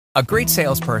A great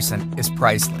salesperson is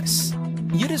priceless.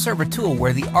 You deserve a tool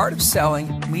where the art of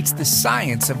selling meets the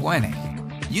science of winning.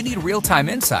 You need real-time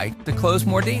insight to close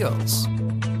more deals.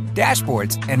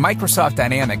 Dashboards and Microsoft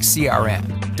Dynamics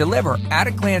CRM deliver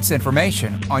at-a-glance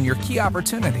information on your key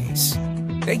opportunities.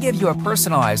 They give you a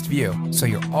personalized view, so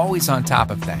you're always on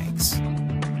top of things.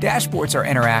 Dashboards are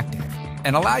interactive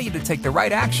and allow you to take the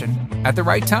right action at the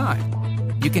right time.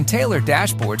 You can tailor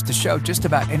dashboards to show just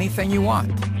about anything you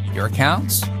want: your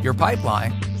accounts, your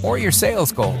pipeline, or your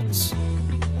sales goals.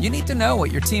 You need to know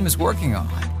what your team is working on.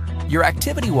 Your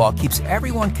activity wall keeps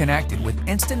everyone connected with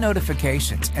instant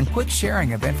notifications and quick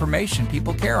sharing of information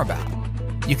people care about.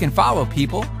 You can follow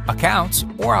people, accounts,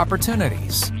 or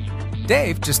opportunities.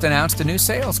 Dave just announced a new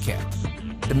sales kit.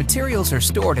 The materials are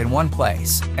stored in one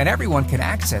place, and everyone can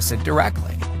access it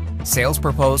directly. Sales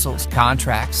proposals,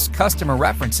 contracts, customer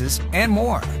references, and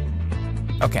more.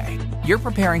 Okay, you're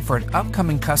preparing for an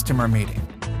upcoming customer meeting.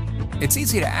 It's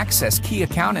easy to access key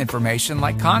account information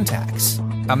like contacts,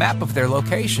 a map of their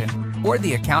location, or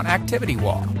the account activity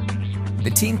wall.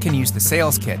 The team can use the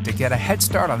sales kit to get a head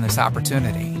start on this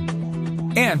opportunity.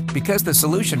 And because the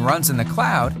solution runs in the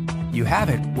cloud, you have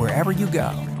it wherever you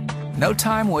go. No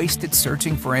time wasted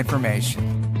searching for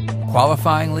information.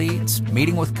 Qualifying leads,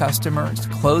 meeting with customers,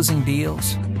 closing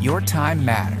deals, your time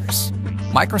matters.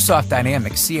 Microsoft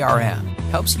Dynamics CRM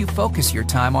helps you focus your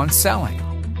time on selling.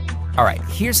 All right,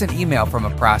 here's an email from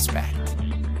a prospect.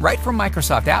 Right from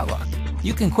Microsoft Outlook,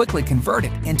 you can quickly convert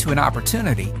it into an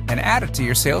opportunity and add it to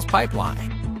your sales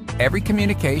pipeline. Every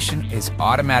communication is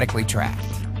automatically tracked.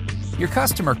 Your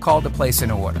customer called to place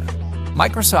an order.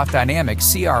 Microsoft Dynamics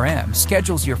CRM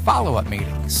schedules your follow-up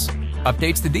meetings,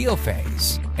 updates the deal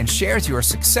phase, and shares your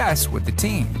success with the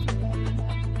team.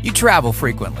 You travel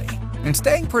frequently, and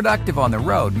staying productive on the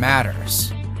road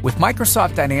matters. With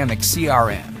Microsoft Dynamics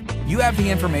CRM, you have the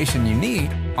information you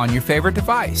need on your favorite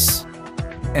device.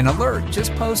 An alert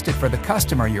just posted for the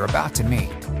customer you're about to meet.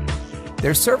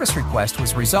 Their service request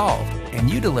was resolved, and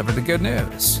you deliver the good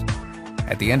news.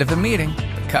 At the end of the meeting,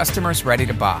 the customer's ready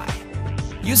to buy.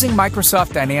 Using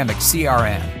Microsoft Dynamics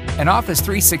CRM and Office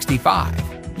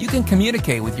 365, you can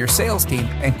communicate with your sales team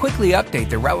and quickly update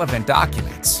the relevant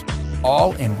documents,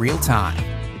 all in real time.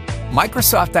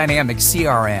 Microsoft Dynamics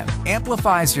CRM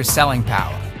amplifies your selling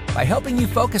power by helping you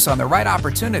focus on the right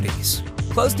opportunities,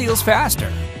 close deals faster,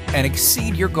 and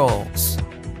exceed your goals.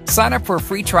 Sign up for a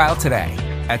free trial today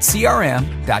at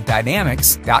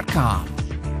crm.dynamics.com.